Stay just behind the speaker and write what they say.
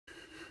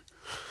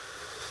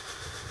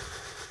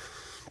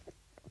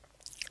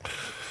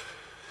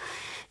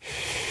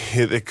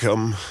Here they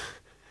come.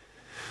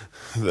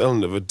 They'll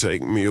never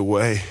take me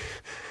away.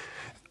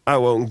 I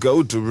won't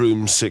go to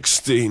room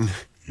 16.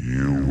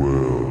 You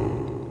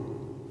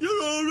will.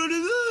 You're already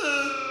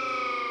there.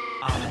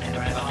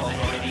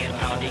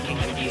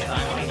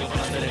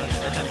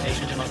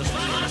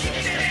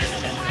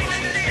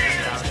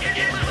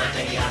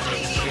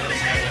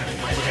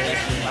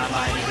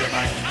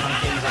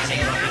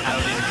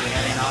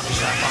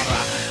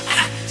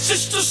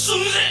 Sister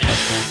Susie.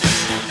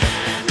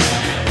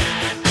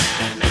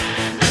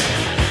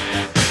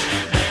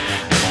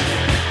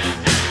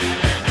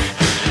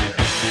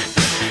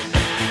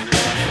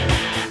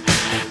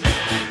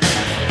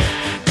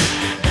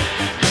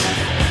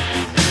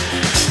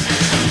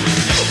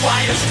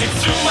 Stick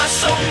through my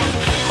soul,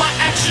 my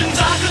actions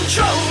are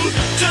controlled,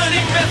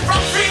 turning me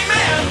from free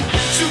man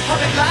to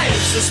public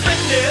life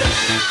suspended,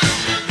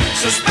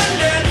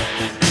 suspended.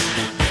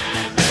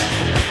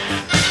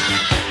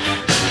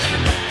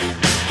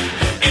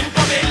 In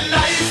public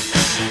life,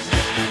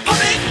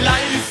 public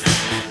life.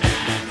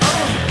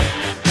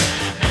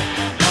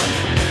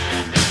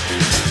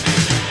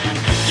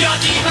 Your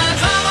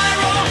demons are my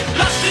role,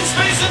 lost in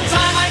space and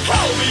time. I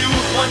call you.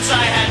 Once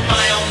I had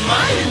my own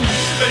mind,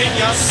 but in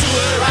your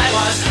sewer I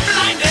was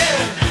blinded,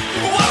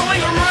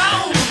 whirling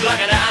around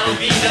like an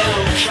albino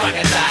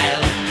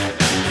crocodile.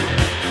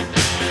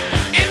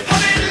 In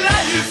public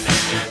life,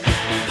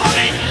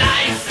 public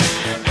life.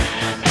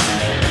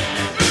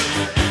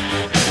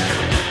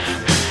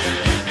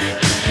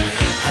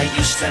 I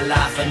used to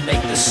laugh and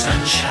make the sun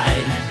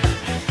shine,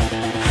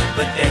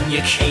 but then you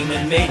came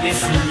and made me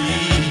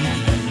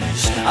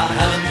freeze. I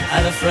haven't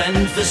had a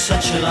friend for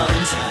such a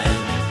long time.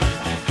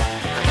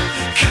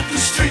 Cut the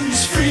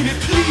strings, free me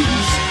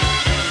please.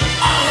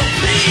 Oh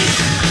please,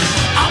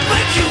 I'll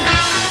break you.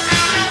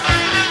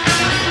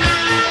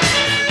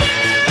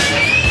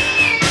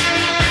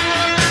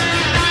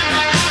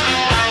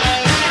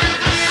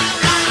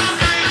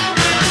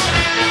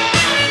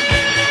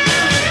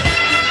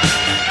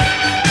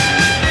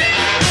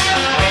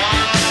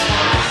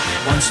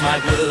 Once my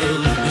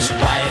world was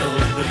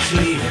wild but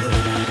clear,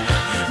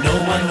 no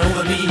one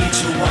over me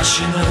to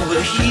washing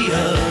over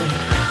here.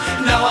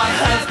 Now I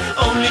have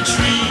only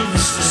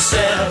dreams to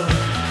sell.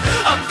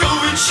 I'm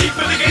going cheap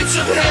at the gates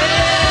of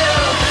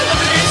hell, at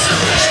the gates of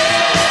hell.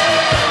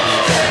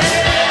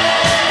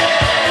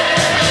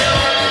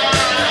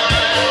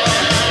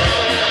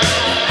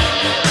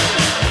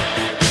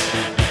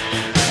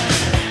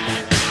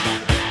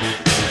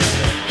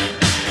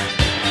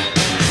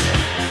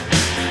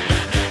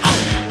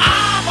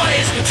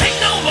 Boys can take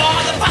no more.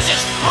 The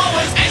passage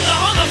always ends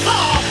up on the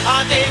floor.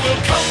 Our day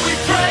will come, we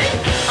pray.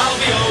 I'll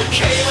be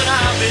okay when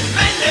I've been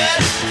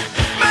mended,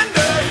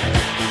 mended.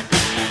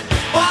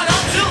 But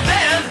until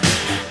then,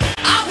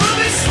 I will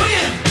be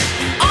swinging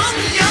on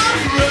your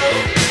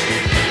road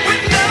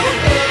with no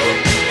hope.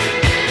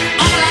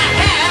 All I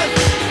have,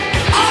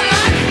 all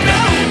I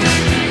know,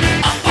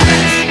 a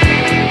pocket.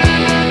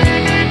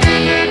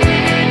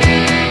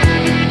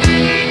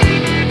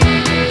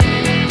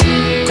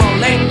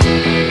 Calling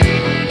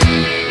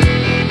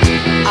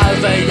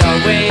over your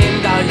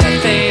window, you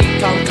think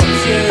I'm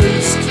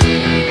confused.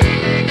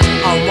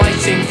 I'm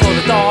waiting for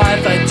the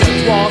divergent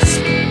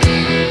wasp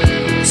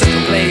to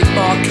complete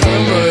my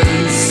current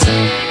ruse.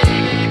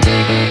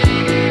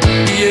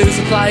 You use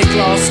a plate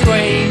glass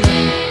screen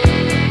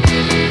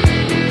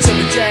to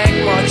reject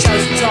my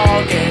chosen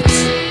target,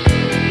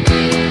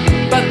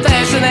 but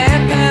there's an air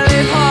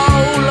pellet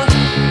hole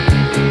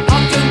I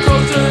can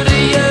crawl through to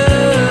you.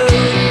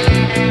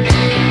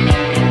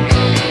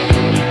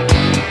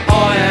 I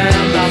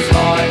am the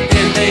fly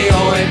in the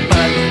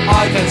ointment. I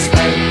can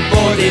spread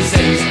more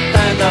disease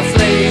than the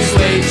fleas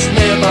which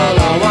nibble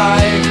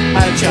away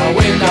at your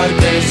window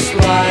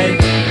display.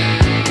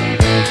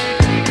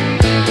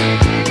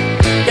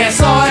 Yes,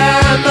 I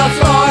am the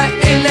fly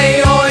in the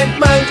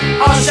ointment.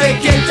 I'll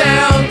shake it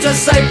down to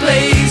say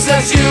please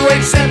as you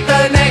accept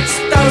the next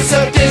dose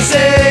of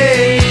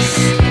disease.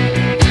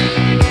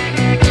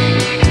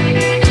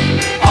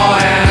 I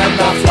am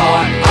the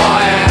fly,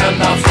 I am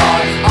the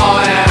fly,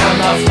 I am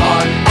the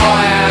fly,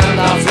 I am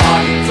the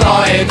fly,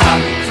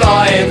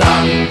 fly in the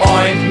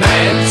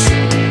ointment.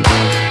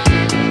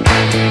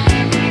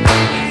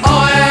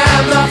 I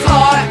am the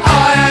fly,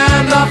 I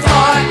am the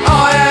fly,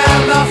 I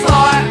am the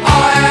fly, I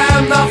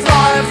am the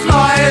fly,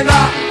 fly in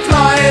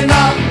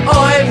the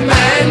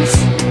ointment.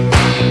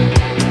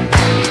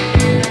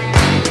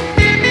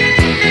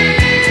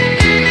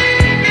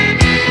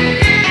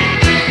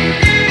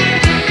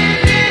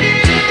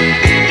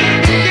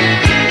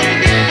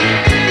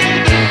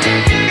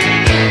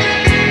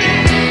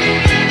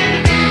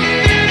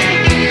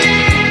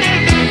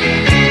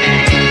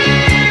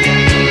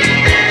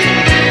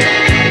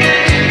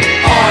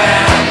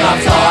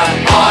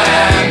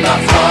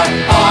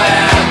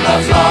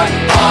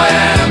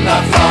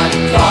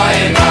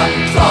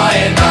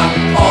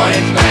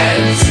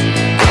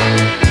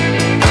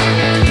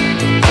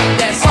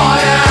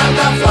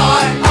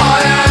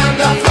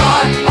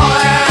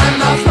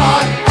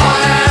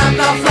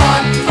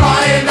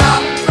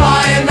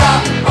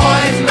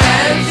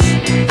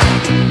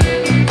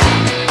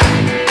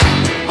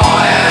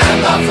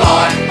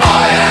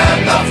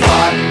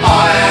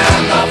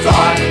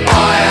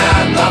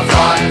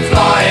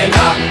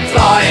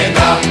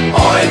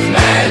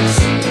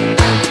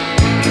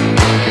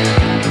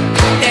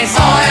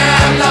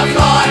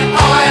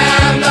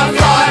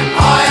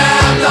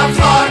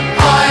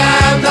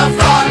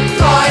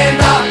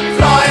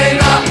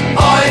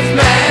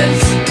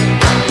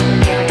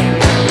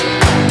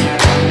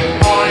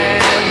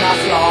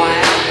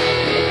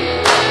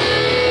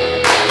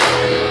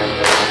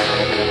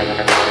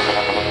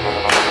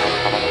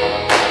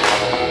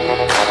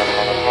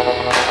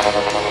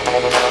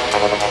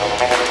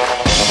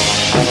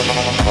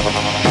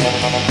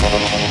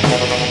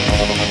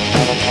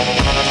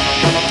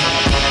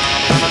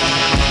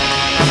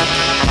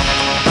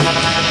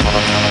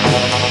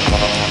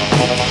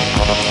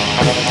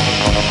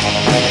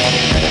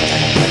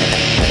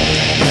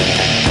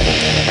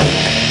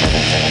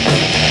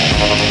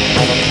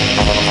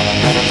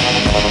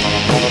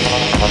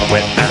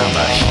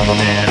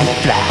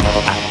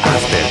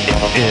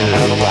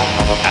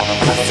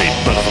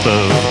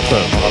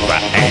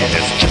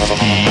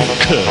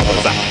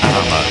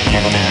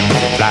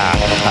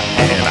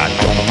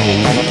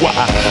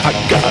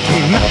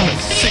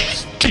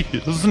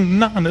 was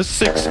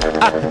 96.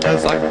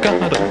 As I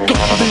got a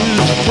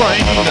garbage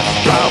brain that's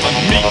driving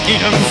me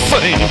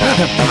insane,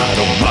 and I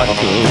don't like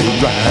the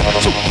ride,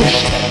 so push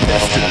that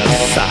best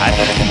aside.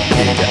 And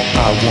baby,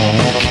 I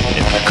won't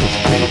care, cause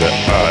baby,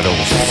 I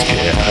don't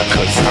scare,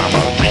 cause I'm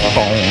a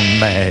reborn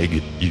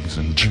maggot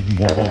using dream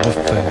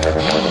warfare.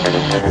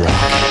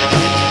 Rock.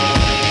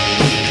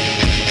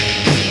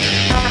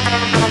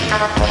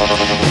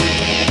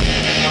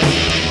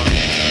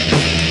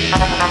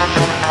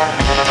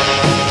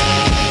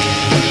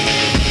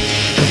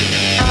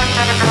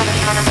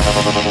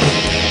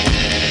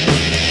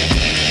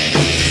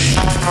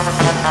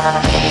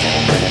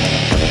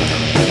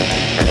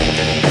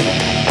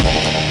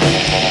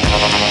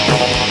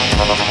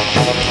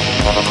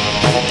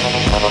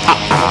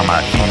 I'm a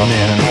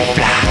human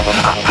fly,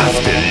 I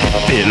still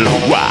feel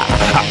why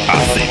I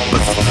say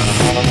buzz,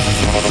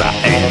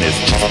 and it's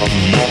just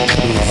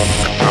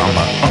because I'm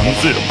an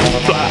unzipped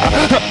fly,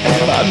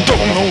 and I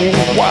don't know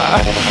why,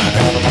 and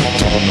I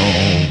don't know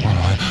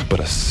why, but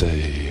I say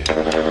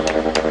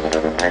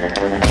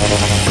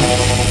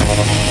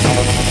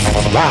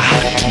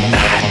rock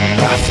tonight,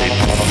 and I say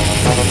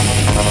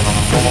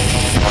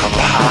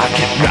rock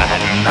it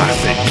right, and I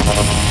say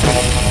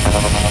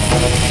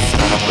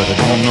but I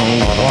don't know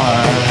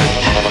why.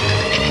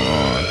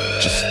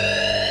 Just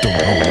don't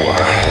know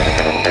why.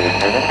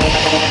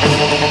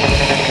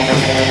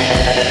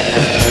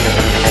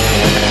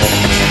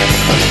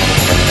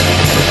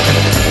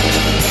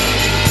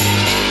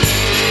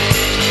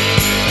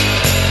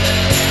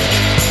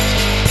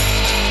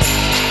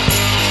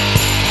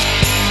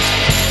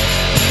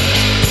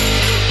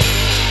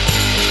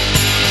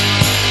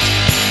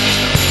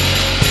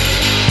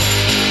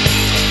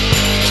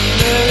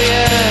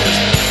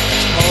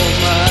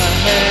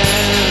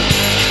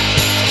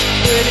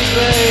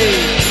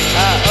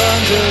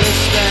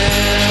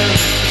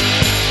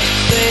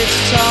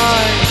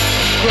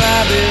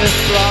 Grab it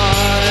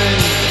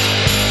blind,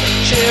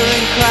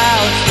 cheering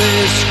crowds, they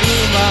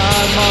screw my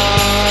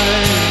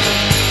mind.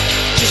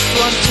 Just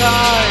one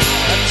time,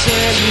 I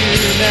tell you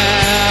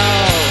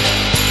now,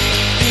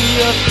 do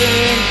your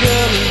thing,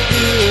 girl, and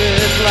do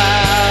it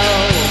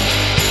loud.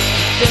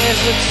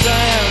 Desert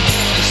sand,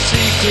 the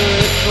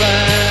secret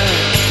plan,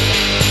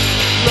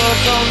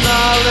 lots of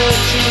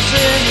knowledge is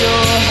in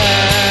your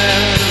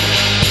hand.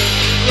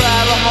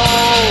 Grab a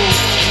hold,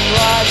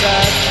 ride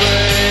that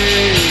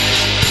brake.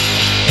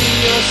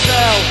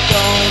 Yourself,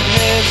 don't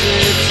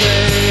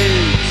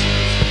hesitate.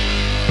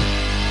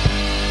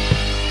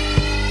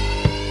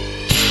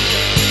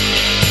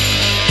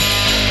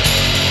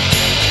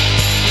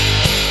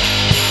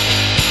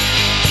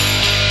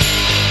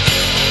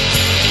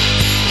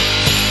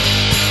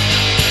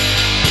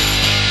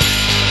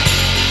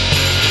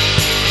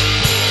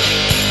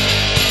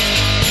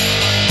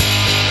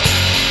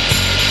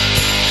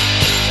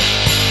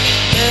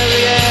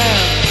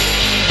 Marianne,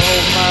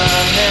 hold my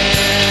hand.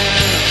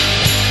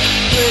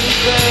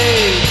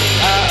 Babe,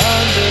 I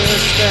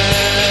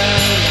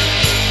understand.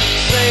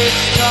 Say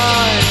it's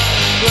time,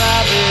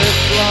 grab it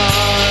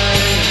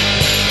blind.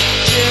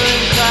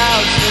 Cheering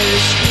crowds, they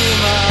screw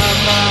my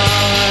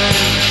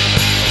mind.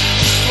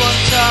 Just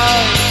one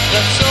time,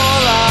 that's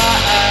all I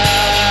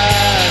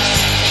ask.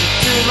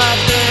 Do my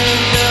thing,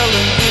 girl,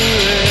 and do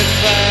it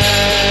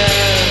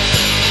fast.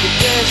 The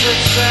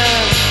desert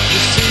sand, the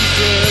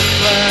secret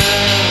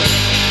plan.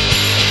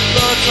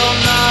 Lots of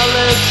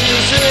knowledge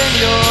is in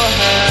your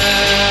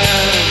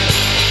hand.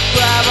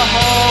 Grab a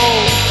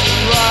hold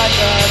and ride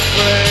that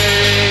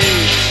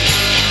freight.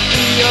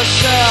 Be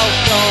yourself,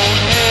 don't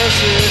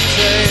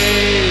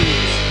hesitate.